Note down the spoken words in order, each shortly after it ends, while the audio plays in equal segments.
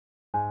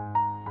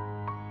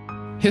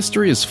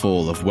History is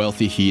full of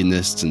wealthy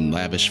hedonists and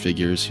lavish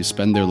figures who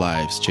spend their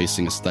lives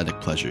chasing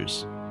aesthetic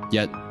pleasures.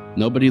 Yet,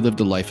 nobody lived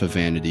a life of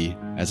vanity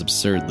as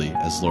absurdly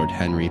as Lord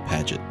Henry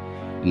Paget,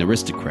 an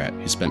aristocrat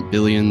who spent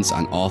billions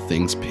on all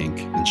things pink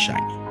and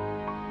shiny.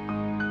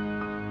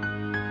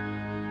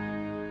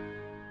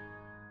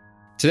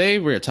 Today,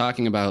 we're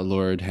talking about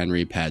Lord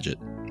Henry Paget.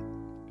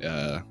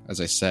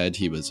 As I said,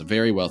 he was a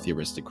very wealthy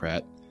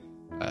aristocrat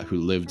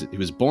who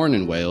was born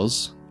in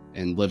Wales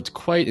and lived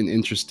quite an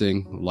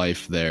interesting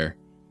life there,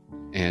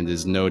 and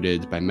is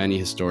noted by many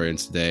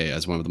historians today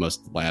as one of the most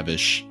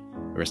lavish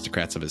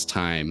aristocrats of his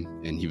time.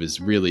 And he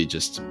was really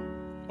just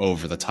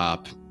over the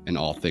top in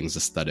all things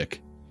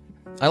aesthetic.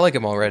 I like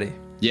him already.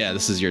 Yeah,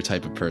 this is your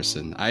type of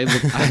person. I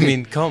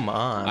mean, come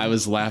on. I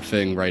was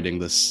laughing writing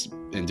this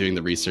and doing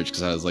the research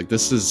because I was like,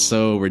 this is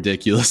so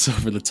ridiculous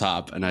over the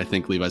top, and I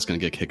think Levi's going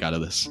to get a kick out of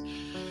this.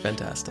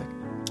 Fantastic.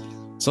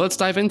 So let's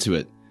dive into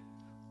it.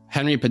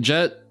 Henry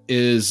Paget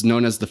is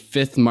known as the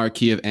 5th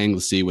Marquis of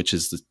Anglesey, which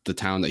is the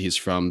town that he's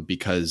from,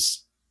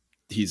 because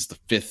he's the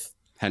 5th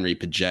Henry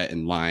Paget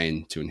in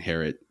line to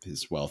inherit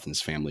his wealth and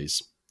his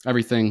family's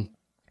everything.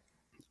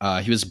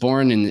 He was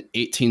born in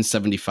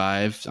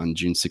 1875 on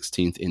June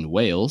 16th in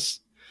Wales,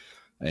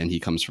 and he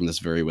comes from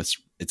this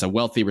it's a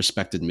wealthy,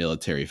 respected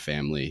military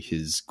family.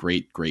 His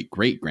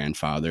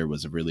great-great-great-grandfather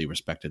was a really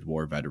respected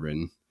war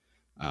veteran.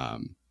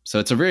 So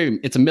it's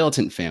a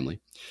militant family.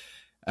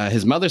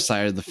 His mother's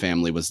side of the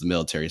family was the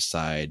military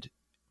side,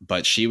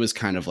 but she was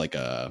kind of like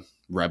a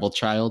rebel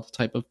child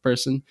type of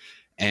person,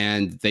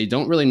 and they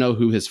don't really know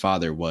who his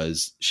father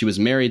was. She was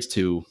married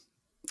to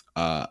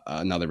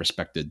another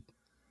respected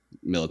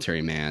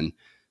military man,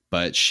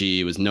 but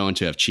she was known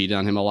to have cheated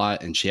on him a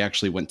lot, and she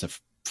actually went to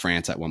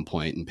France at one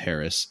point in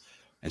Paris,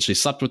 and she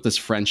slept with this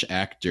French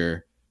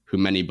actor who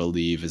many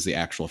believe is the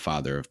actual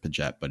father of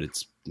Paget, but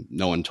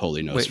no one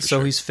totally knows. Wait,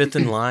 so he's 5th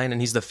in line and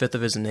he's the 5th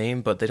of his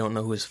name, but they don't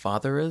know who his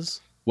father is?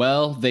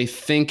 Well, they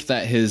think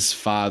that his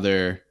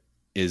father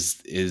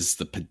is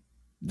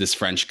this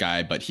French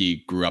guy, but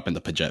he grew up in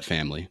the Paget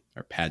family,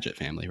 or Paget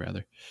family,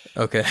 rather.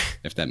 Okay.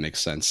 If that makes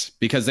sense.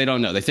 Because they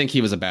don't know. They think he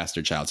was a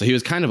bastard child. So he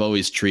was kind of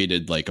always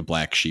treated like a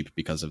black sheep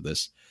because of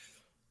this.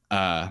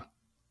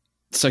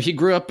 So he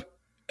grew up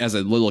as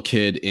a little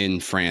kid in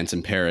France,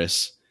 in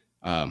Paris,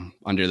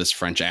 under this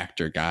French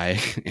actor guy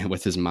and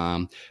with his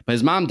mom. But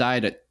his mom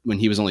died when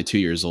he was only 2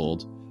 years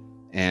old.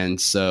 And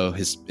so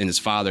his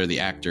father, the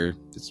actor,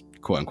 his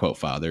quote unquote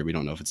father, we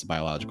don't know if it's a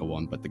biological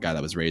one, but the guy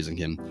that was raising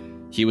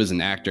him, he was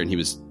an actor, and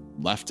he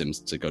left him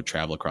to go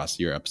travel across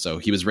Europe. So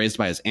he was raised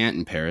by his aunt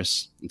in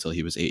Paris until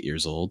he was 8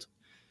 years old.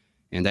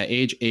 And at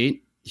age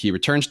 8, he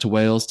returns to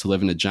Wales to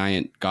live in a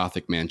giant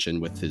Gothic mansion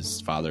with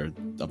his father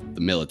of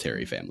the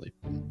military family.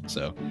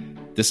 So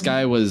this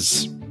guy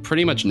was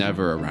pretty much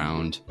never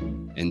around.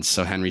 And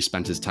so Henry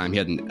spent his time, he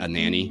had a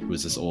nanny who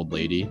was this old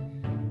lady.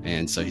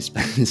 And so he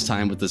spent his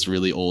time with this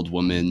really old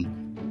woman.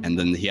 And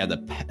then he had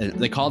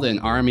they called it an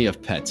army of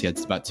pets. He had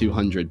about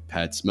 200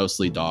 pets,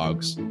 mostly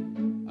dogs.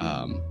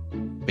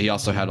 But he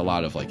also had a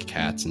lot of like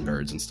cats and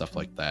birds and stuff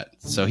like that.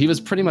 So he was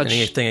pretty much...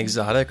 Anything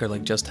exotic or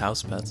like just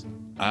house pets?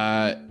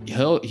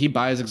 He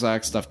buys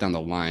exotic stuff down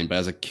the line, but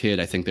as a kid,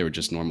 I think they were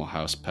just normal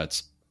house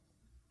pets.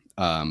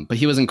 But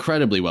he was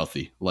incredibly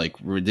wealthy, like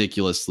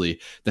ridiculously.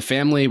 The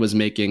family was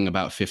making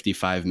about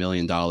 $55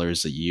 million a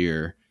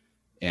year,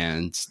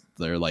 and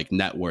their like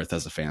net worth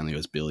as a family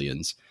was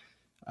billions.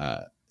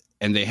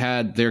 And they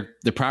had their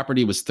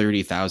property was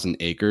 30,000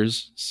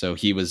 acres. So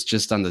he was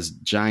just on this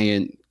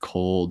giant,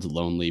 cold,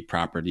 lonely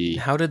property.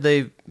 How did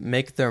they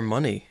make their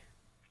money?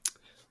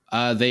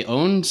 They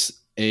owned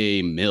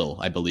a mill,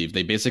 I believe.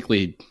 They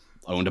basically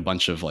owned a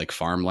bunch of like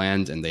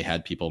farmland, and they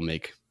had people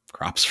make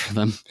crops for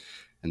them.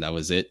 And that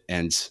was it.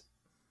 And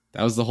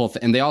that was the whole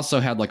thing. And they also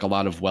had like a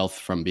lot of wealth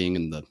from being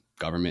in the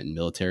government and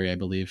military, I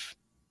believe.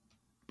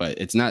 But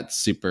it's not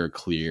super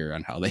clear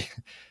on how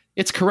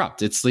it's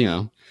corrupt. It's,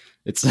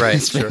 it's right,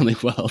 it's family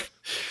wealth.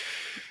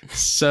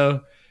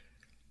 So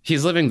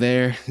he's living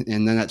there.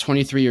 And then at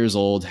 23 years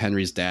old,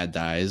 Henry's dad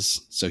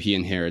dies. So he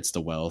inherits the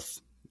wealth,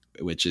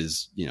 which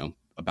is,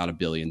 about $1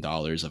 billion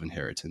of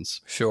inheritance.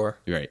 Sure.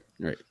 Right.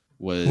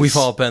 We've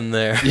all been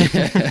there.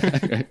 Yeah,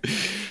 right.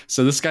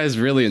 So this guy's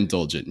really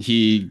indulgent.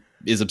 He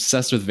is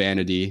obsessed with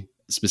vanity,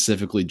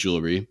 specifically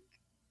jewelry.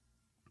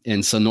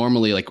 And so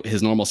normally, like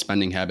his normal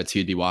spending habits,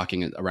 he'd be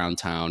walking around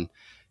town.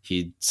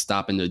 He'd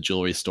stop into a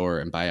jewelry store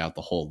and buy out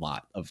the whole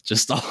lot of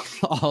just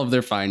all of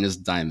their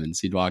finest diamonds.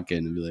 He'd walk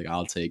in and be like,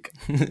 I'll take.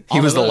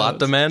 He was the lot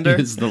demander?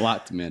 He was the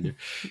lot demander.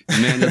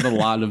 Demanded the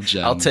lot of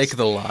gems. I'll take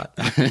the lot.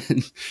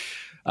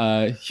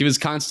 He was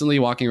constantly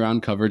walking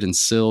around covered in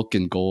silk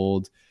and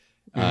gold.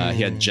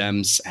 He had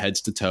gems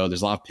heads to toe.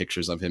 There's a lot of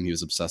pictures of him. He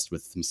was obsessed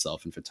with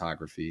himself and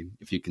photography.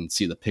 If you can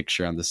see the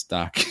picture on this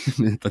doc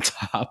at the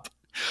top.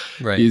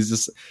 Right.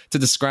 To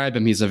describe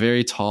him, he's a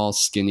very tall,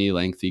 skinny,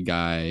 lengthy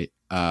guy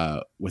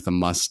with a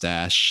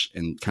mustache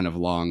and kind of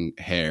long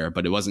hair,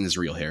 but it wasn't his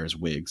real hair, his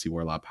wigs. He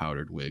wore a lot of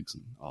powdered wigs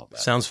and all that.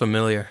 Sounds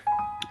familiar.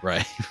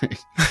 Right.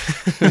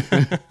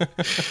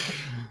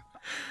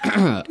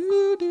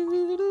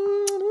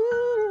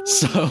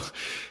 So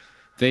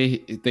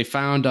they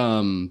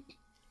found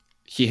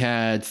he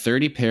had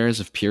 30 pairs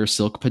of pure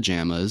silk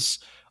pajamas,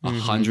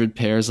 100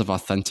 pairs of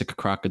authentic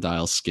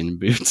crocodile skin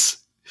boots.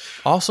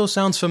 Also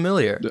sounds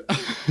familiar.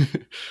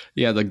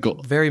 Yeah,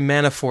 very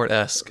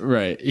Manafort-esque.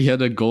 Right. He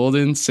had a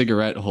golden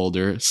cigarette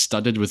holder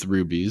studded with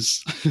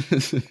rubies.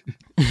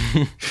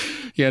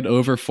 He had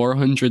over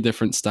 400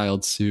 different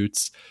styled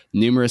suits,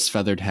 numerous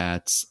feathered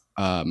hats,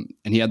 and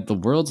he had the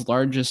world's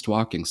largest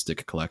walking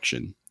stick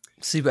collection.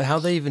 See, but how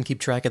they even keep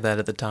track of that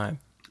at the time?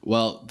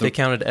 Well, they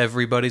counted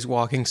everybody's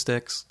walking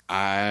sticks?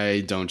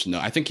 I don't know.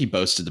 I think he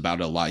boasted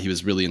about it a lot. He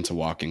was really into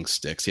walking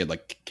sticks. He had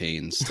like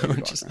canes.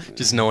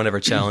 just no one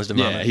ever challenged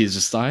him on it. He's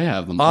just, I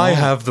have them. I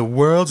have the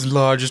world's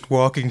largest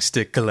walking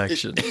stick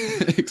collection.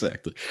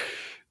 Exactly.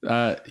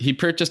 He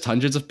purchased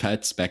hundreds of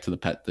pets, back to the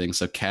pet thing.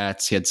 So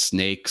cats, he had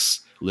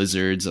snakes,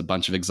 lizards, a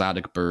bunch of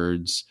exotic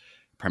birds,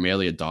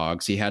 primarily a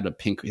dogs. He had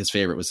his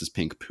favorite was his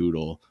pink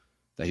poodle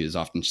that he was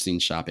often seen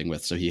shopping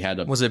with. So he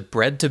had Was it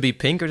bred to be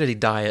pink or did he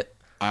dye it?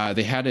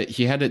 He had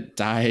it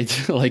dyed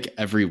like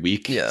every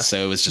week. Yeah.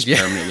 So it was just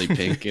permanently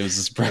pink. It was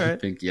just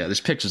bright pink. Yeah, there's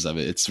pictures of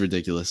it. It's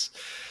ridiculous.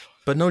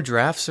 But no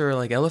giraffes or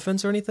like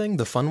elephants or anything?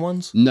 The fun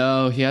ones?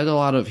 No, he had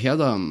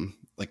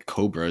like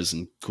cobras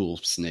and cool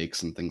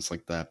snakes and things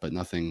like that, but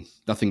nothing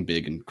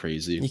big and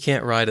crazy. You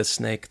can't ride a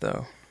snake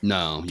though.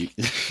 No.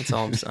 That's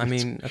all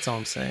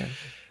I'm saying.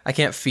 I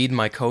can't feed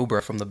my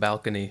cobra from the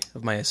balcony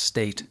of my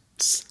estate.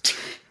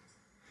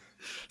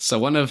 So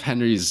one of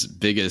Henry's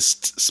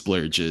biggest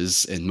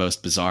splurges and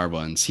most bizarre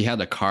ones, he had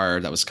a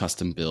car that was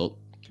custom built.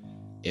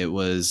 It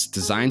was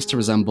designed to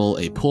resemble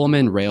a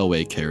Pullman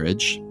railway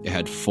carriage. It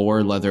had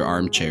 4 leather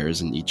armchairs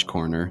in each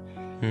corner.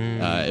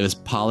 It was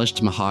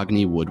polished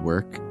mahogany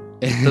woodwork.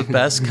 The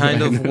best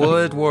kind of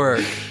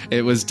woodwork.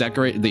 It was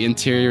decorated. The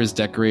interior is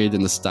decorated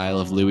in the style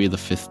of Louis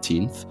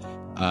XV.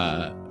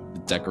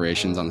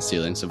 Decorations on the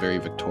ceiling, so very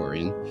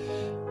Victorian.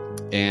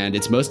 And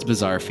its most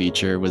bizarre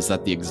feature was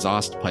that the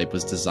exhaust pipe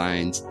was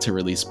designed to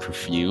release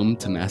perfume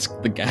to mask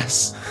the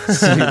gas.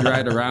 So you'd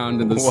ride around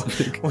in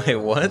this. Wait,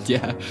 what?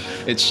 Yeah,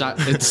 it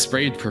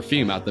sprayed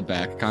perfume out the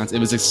back. It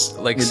was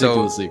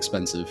ridiculously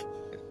expensive.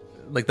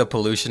 Like the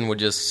pollution would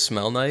just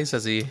smell nice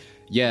as he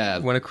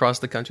went across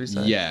the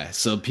countryside. Yeah,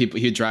 so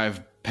he'd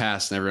drive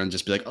past and everyone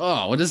just be like,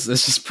 "Oh, what is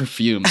this? Just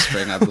perfume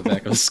spraying out the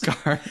back of his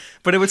car."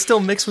 But it would still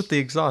mix with the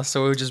exhaust,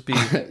 so it would just be.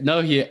 No,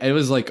 it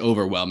was like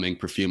overwhelming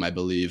perfume, I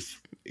believe.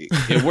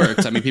 It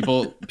worked. I mean,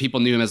 people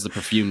knew him as the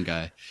perfume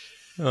guy.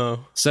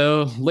 Oh.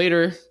 So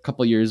later,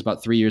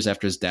 about 3 years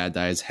after his dad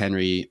dies,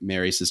 Henry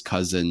marries his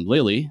cousin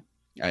Lily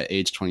at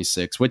age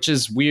 26, which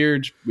is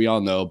weird. We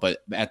all know, but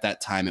at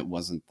that time, it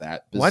wasn't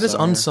that bizarre. Why does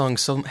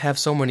Unsung have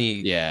so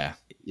many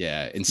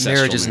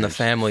marriages in the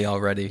family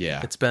already?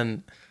 Yeah. It's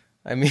been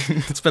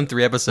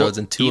 3 episodes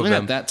and 2 of them.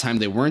 Even at that time,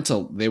 they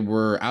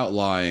were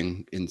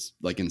outlawing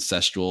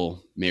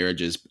incestual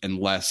marriages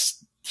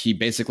unless he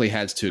basically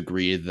had to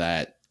agree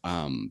that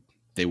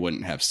they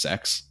wouldn't have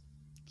sex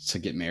to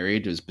get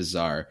married. It was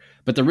bizarre.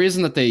 But the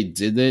reason that they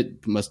did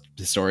it, most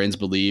historians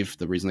believe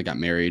the reason they got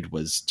married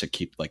was to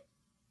keep like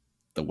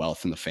the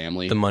wealth in the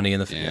family, the money in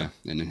the family,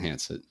 and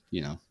enhance it.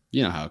 You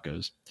know how it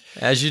goes.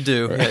 As you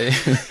do.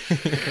 Right.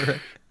 Right.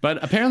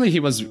 But apparently he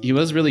was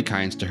really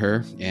kind to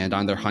her, and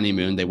on their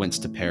honeymoon they went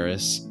to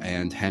Paris,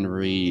 and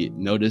Henry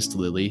noticed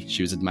Lily.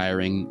 She was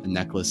admiring a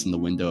necklace in the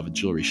window of a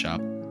jewelry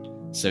shop.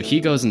 So he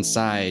goes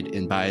inside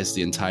and buys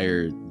the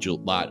entire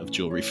lot of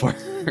jewelry for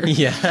her.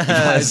 Yeah, he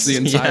buys the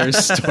entire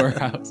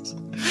storehouse.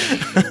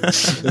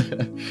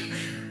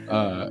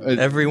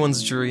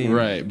 Everyone's dream,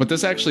 right? But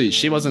this actually,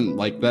 she wasn't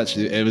like that.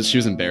 She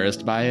was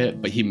embarrassed by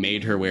it, but he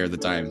made her wear the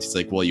diamonds. He's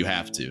like, "Well, you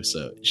have to."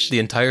 So the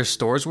entire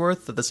store's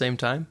worth at the same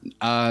time.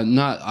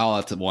 Not all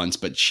at once,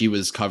 but she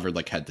was covered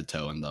like head to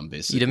toe in them.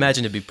 Basically, you'd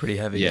imagine it'd be pretty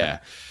heavy. Yeah.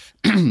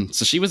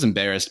 So she was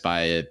embarrassed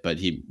by it, but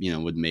he,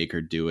 would make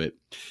her do it.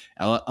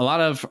 A lot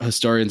of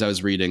historians I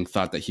was reading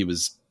thought that he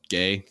was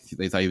gay.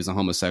 They thought he was a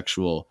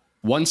homosexual.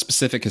 One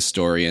specific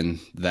historian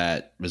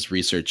that was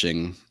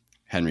researching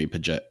Henry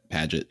Paget,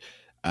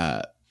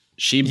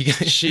 she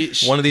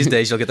one of these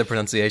days you'll get the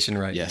pronunciation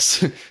right.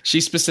 Yes, she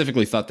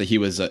specifically thought that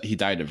he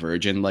died a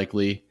virgin,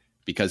 likely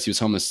because he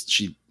was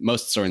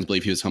most historians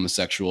believe he was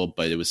homosexual,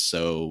 but that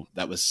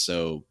was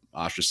so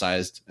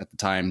ostracized at the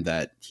time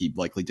that he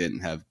likely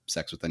didn't have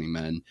sex with any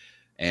men,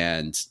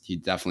 and he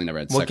definitely never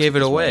had sex. What gave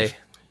it away? Wife.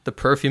 The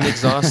perfume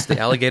exhaust, the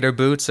alligator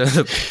boots, or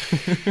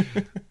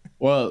the...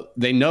 Well,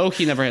 they know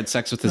he never had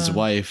sex with his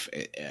wife,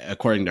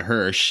 according to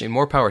her.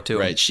 More power to him.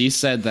 Right. She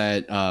said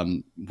that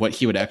what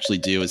he would actually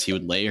do is he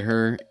would lay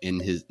her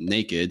laid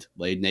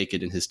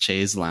naked in his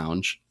chaise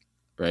lounge,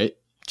 right?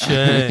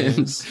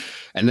 Chaise.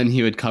 And then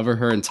he would cover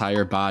her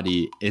entire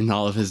body in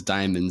all of his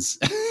diamonds.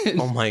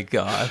 Oh my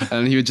God.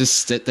 And he would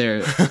just sit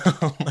there.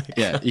 Oh my God.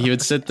 Yeah, he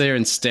would sit there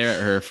and stare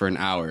at her for an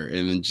hour,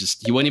 and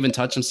he wouldn't even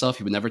touch himself.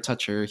 He would never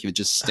touch her. He would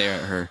just stare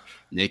at her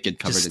naked,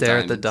 covered in diamonds. Stare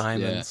at the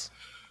diamonds.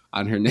 Yeah,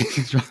 on her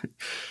naked body.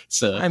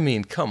 So I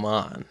mean, come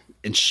on.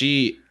 And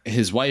she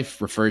his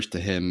wife refers to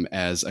him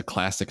as a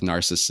classic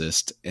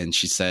narcissist, and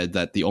she said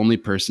that the only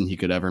person he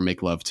could ever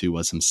make love to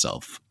was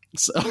himself.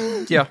 So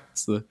Yeah.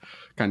 it's the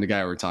kind of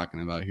guy we're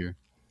talking about here.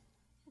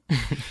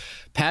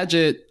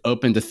 Paget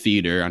opened a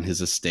theater on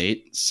his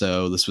estate,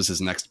 so this was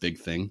his next big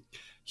thing.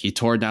 He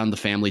tore down the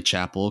family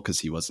chapel because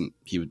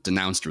he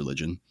denounced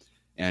religion,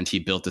 and he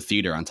built a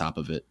theater on top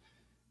of it.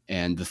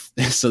 And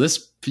so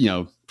this,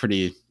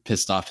 pretty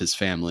pissed off his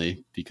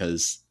family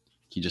because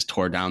he just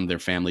tore down their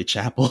family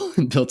chapel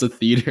and built a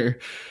theater.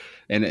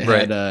 And it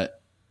had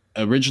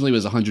originally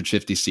was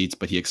 150 seats,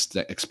 but he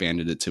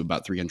expanded it to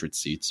about 300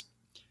 seats.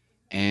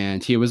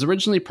 And he was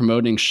originally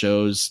promoting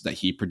shows that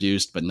he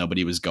produced, but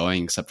nobody was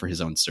going except for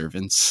his own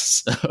servants.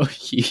 So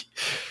he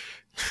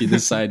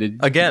decided...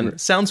 Again,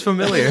 sounds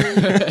familiar.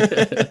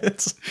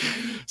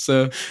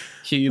 So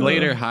he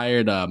later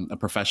hired a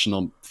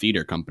professional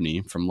theater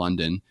company from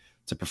London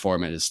to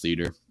perform at his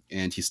theater,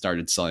 and he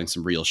started selling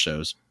some real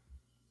shows.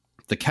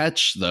 The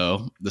catch,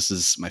 though, this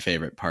is my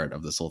favorite part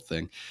of this whole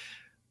thing.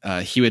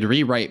 He would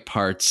rewrite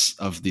parts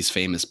of these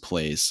famous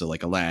plays, so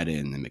like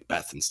Aladdin and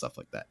Macbeth and stuff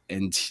like that.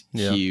 And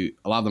a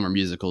lot of them are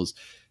musicals.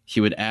 He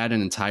would add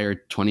an entire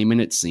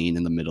 20-minute scene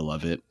in the middle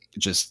of it,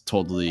 just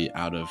totally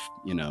out of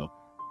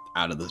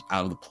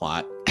the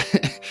plot.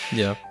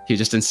 Yeah. He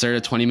just insert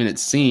a 20-minute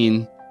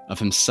scene of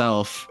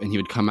himself, and he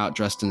would come out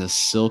dressed in a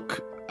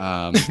silk.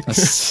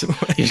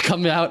 He'd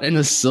come out in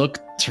a silk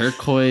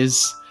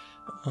turquoise.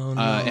 Oh,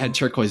 no. It had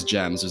turquoise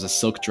gems. It was a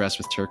silk dress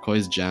with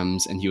turquoise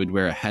gems, and he would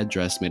wear a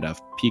headdress made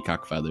of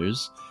peacock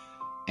feathers.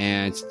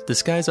 And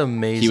this guy's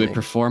amazing. He would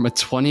perform a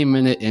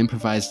 20-minute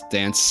improvised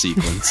dance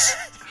sequence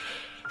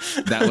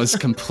that was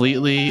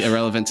completely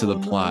irrelevant to the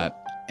plot.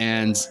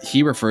 And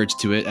he referred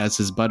to it as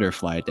his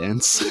butterfly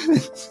dance.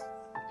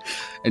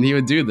 And he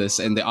would do this,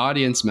 and the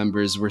audience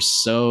members were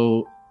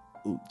so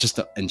just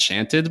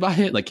enchanted by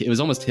it. Like, it was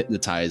almost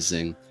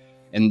hypnotizing.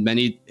 And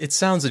it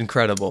sounds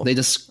incredible. They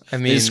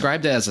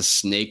described it as a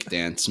snake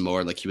dance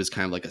more, like he was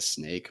kind of like a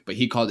snake, but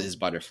he called it his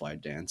butterfly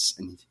dance.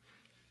 And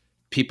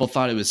people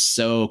thought it was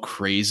so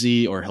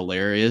crazy or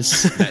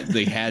hilarious that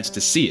they had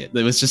to see it.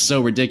 It was just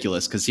so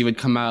ridiculous because he would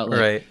come out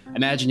like,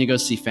 imagine you go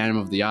see Phantom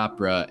of the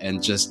Opera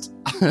and just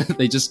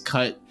they just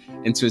cut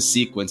into a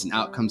sequence and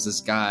out comes this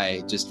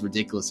guy just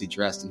ridiculously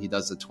dressed, and he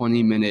does a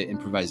 20-minute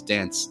improvised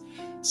dance.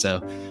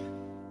 So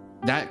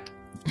that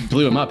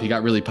blew him up. He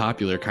got really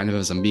popular kind of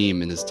as a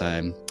meme in his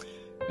time.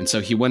 And so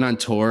he went on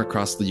tour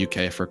across the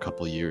UK for a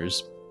couple of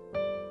years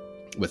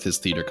with his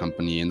theater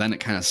company, and then it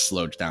kind of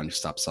slowed down. He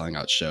stopped selling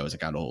out shows. It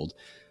got old.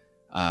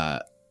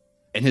 And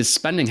his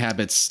spending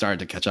habits started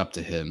to catch up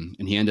to him,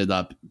 and he ended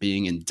up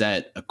being in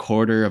debt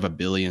 $250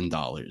 million.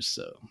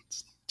 So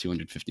it's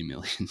 250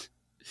 million.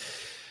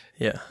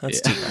 Yeah,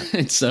 that's too bad.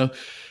 And so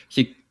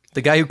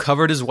the guy who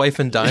covered his wife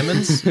in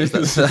diamonds,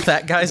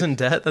 that guy's in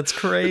debt? That's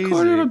crazy.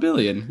 $250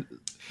 million.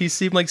 He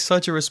seemed like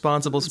such a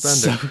responsible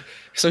spender.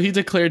 So he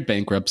declared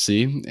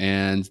bankruptcy,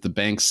 and the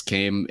banks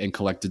came and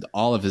collected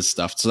all of his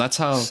stuff. So that's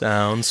how...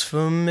 Sounds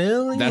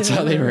familiar. That's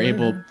how they were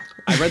able...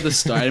 I read the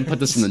story. I didn't put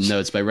this in the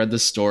notes, but I read the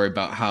story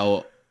about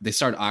how they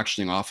started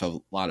auctioning off a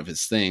lot of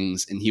his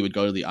things, and he would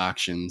go to the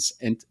auctions.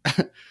 And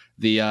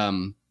the...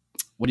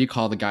 what do you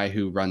call the guy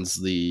who runs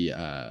the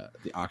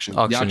auction?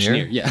 Auctioneer? The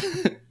auctioneer, yeah.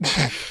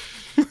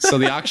 So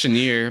the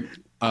auctioneer,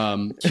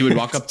 he would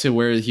walk up to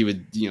where he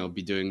would,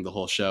 be doing the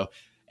whole show.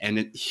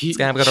 And he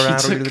took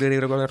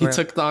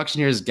the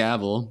auctioneer's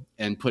gavel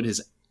and put his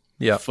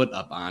foot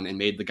up on and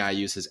made the guy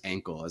use his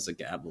ankle as a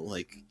gavel.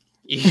 Like,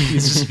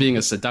 he's just being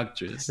a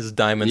seductress. His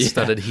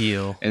diamond-studded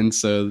heel. And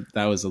so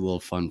that was a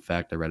little fun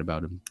fact I read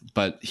about him.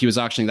 But he was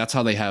auctioning. That's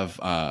how they have,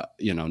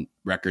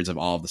 records of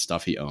all of the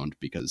stuff he owned,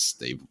 because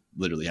they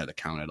literally had to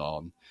count it all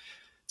and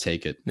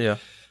take it. Yeah.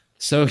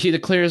 So he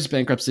declares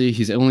bankruptcy.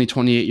 He's only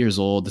 28 years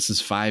old. This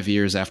is 5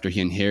 years after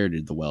he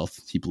inherited the wealth.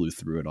 He blew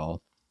through it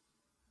all.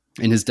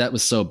 And his debt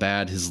was so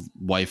bad, his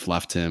wife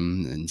left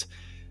him, and,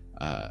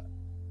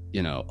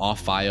 all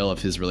file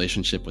of his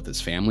relationship with his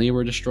family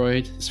were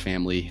destroyed. His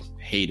family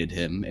hated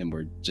him and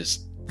were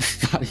just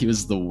thought he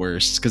was the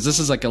worst. Because this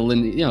is like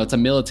it's a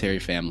military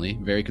family,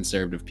 very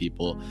conservative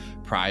people,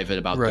 private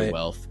about their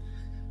wealth.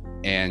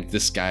 And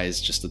this guy is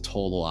just the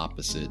total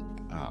opposite,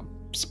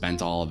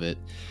 spent all of it.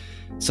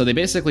 So they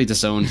basically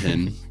disowned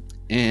him.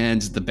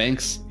 And the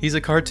banks... He's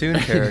a cartoon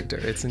character.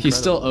 It's incredible. He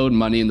still owed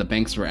money, and the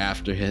banks were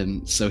after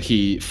him. So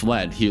he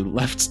fled. He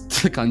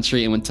left the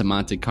country and went to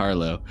Monte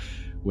Carlo,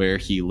 where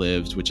he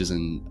lived, which is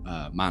in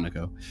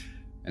Monaco.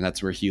 And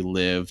that's where he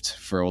lived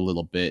for a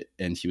little bit.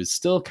 And he was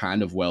still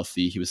kind of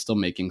wealthy. He was still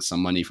making some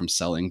money from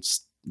selling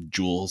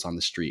jewels on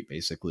the street,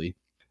 basically.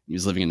 He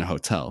was living in a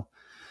hotel.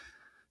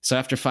 So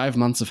after 5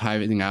 months of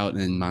hiding out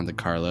in Monte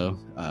Carlo...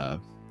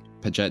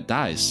 Paget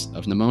dies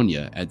of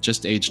pneumonia at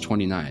just age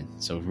 29.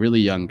 So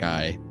really young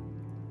guy,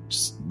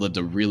 just lived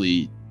a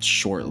really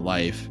short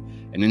life.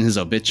 And in his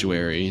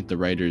obituary, the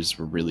writers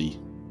were really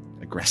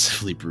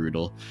aggressively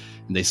brutal.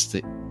 And they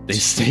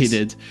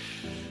stated,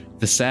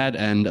 the sad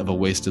end of a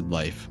wasted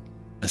life.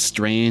 a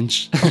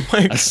strange,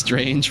 a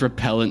strange,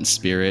 repellent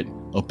spirit,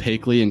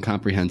 opaquely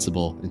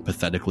incomprehensible and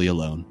pathetically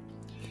alone.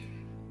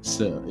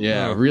 So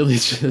yeah, really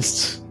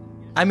just.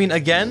 I mean,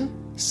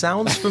 again,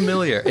 sounds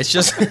familiar. It's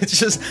just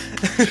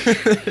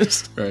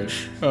right.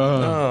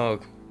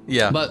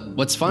 Yeah. But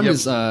what's fun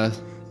is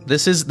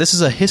this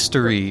is a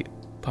history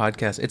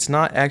podcast. It's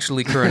not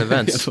actually current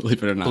events.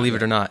 Believe it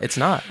or not. It's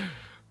not.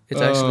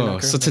 It's actually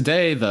not current. So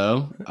today,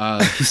 though,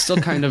 he's still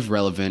kind of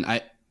relevant.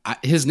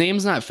 His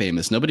name's not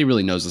famous. Nobody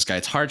really knows this guy.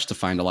 It's hard to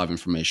find a lot of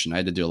information. I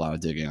had to do a lot of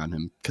digging on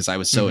him because I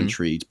was so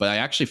intrigued. But I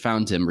actually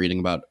found him reading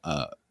about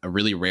a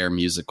really rare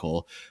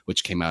musical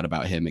which came out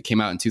about him. It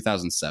came out in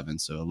 2007,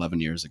 so 11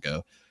 years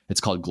ago.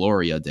 It's called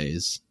Gloria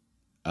Days,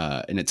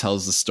 and it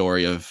tells the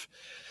story of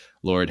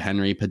Lord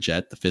Henry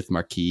Paget, the 5th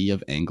Marquis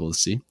of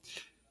Anglesey.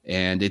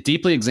 And it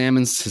deeply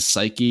examines his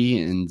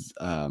psyche and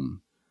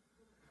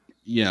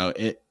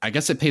I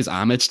guess it pays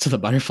homage to the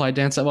butterfly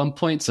dance at one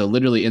point. So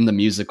literally in the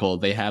musical,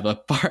 they have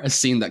a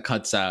scene that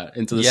cuts out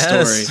into the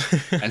story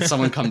and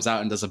someone comes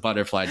out and does a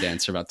butterfly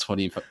dance for about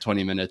 20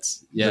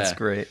 minutes. Yeah. That's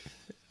great.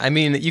 I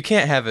mean, you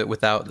can't have it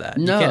without that.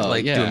 No,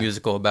 you can't do a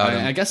musical about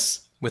him. I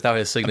guess without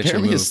his signature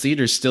apparently move. His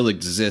theater still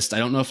exists. I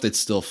don't know if it's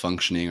still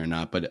functioning or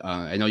not, but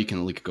I know you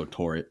can go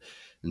tour it.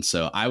 And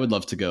so I would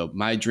love to go.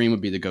 My dream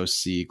would be to go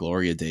see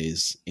Gloria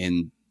Days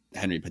in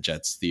Henry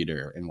Paget's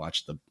theater and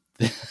watch the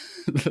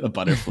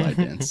butterfly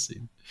dance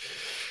scene.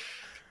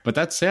 But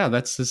that's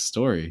his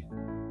story.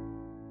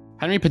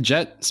 Henry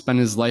Paget spent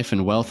his life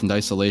in wealth and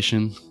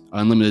isolation,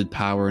 unlimited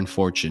power and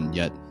fortune,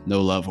 yet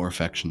no love or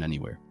affection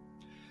anywhere.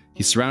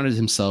 He surrounded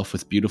himself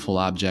with beautiful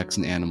objects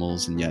and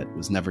animals, and yet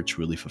was never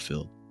truly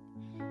fulfilled.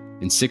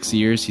 In 6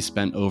 years, he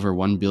spent over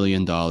 $1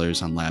 billion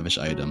on lavish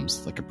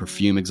items, like a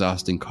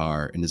perfume-exhausting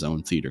car and his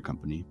own theater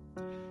company.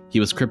 He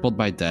was crippled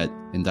by debt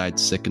and died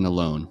sick and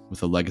alone,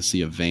 with a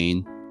legacy of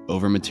vain,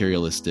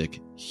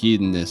 over-materialistic,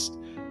 hedonist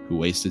who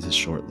wasted his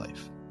short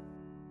life.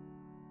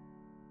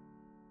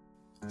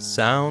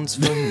 Sounds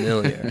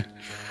familiar.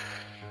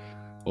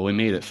 Well, we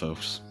made it,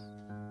 folks.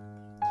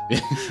 We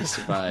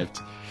survived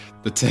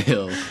the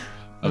tale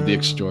of the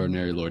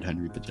extraordinary Lord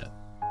Henry Paget.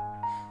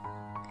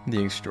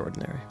 The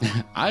extraordinary.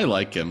 I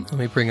like him. Let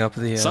me bring up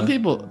the. Some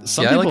people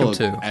I like him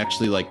too.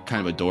 Actually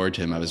kind of adored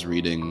him. I was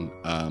reading,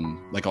 a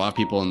lot of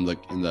people in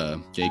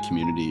the gay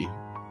community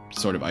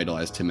sort of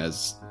idolized him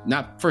as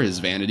not for his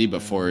vanity,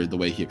 but for the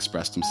way he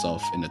expressed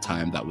himself in a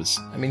time that was.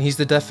 I mean, he's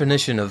the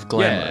definition of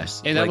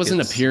glamorous. Yeah, and that was in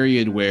a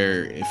period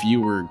where if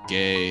you were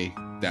gay,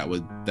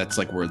 that's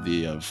like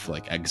worthy of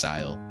like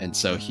exile, and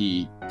so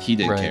he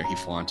didn't care. He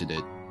flaunted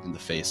it in the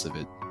face of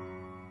it.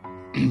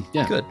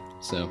 Yeah, good.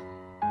 So.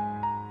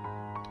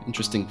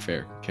 Interesting,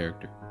 fair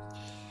character.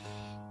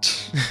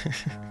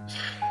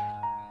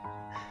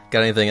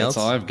 Got anything else?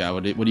 That's all I've got.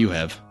 What do you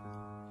have?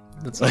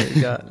 That's all you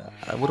got.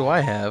 What do I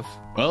have?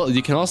 Well,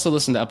 you can also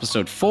listen to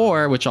episode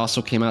 4, which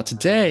also came out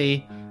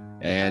today,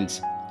 and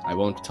I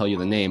won't tell you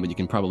the name, but you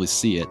can probably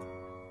see it.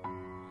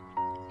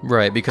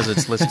 Right, because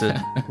it's listed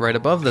right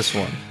above this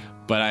one.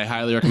 But I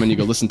highly recommend you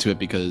go listen to it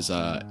because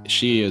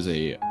she is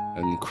an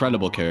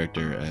incredible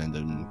character and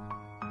an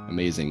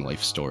amazing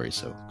life story.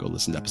 So go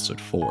listen to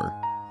episode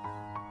 4.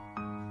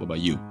 What about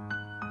you?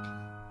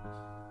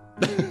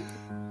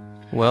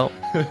 Well,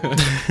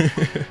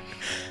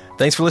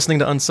 thanks for listening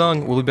to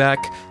Unsung. We'll be back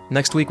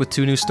next week with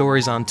 2 new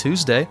stories on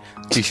Tuesday.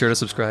 Be sure to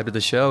subscribe to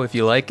the show if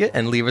you like it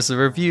and leave us a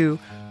review.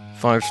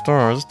 5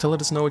 stars to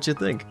let us know what you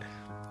think.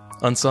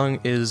 Unsung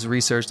is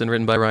researched and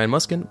written by Ryan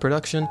Muskin,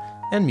 production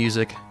and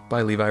music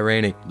by Levi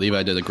Rainey.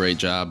 Levi did a great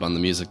job on the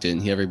music,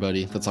 didn't he,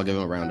 everybody? Let's all give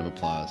him a round of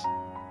applause.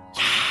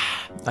 Yeah!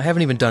 I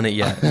haven't even done it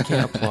yet. You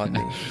can't applaud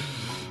me.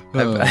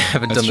 I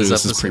haven't done this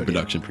episode. This is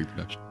pre-production.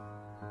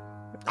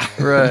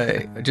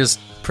 Right. Just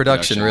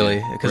production,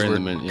 really. Because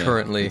we're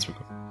currently...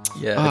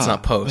 Yeah, it's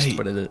not post,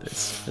 but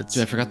it's...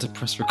 Dude, I forgot to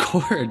press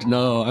record.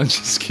 No, I'm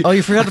just kidding. Oh,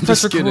 you forgot to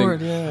press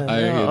record. Kidding.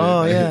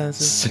 Yeah.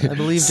 I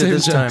believed it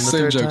this time.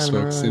 Same jokes,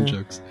 folks. Same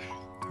jokes.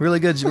 Really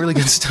good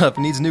stuff.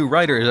 It needs new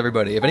writers,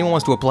 everybody. If anyone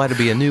wants to apply to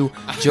be a new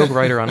joke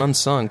writer on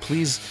Unsung,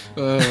 please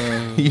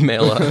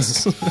email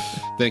us.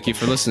 Thank you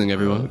for listening,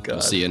 everyone.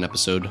 We'll see you in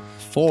episode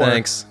 4.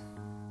 Thanks.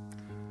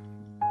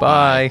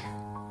 Bye.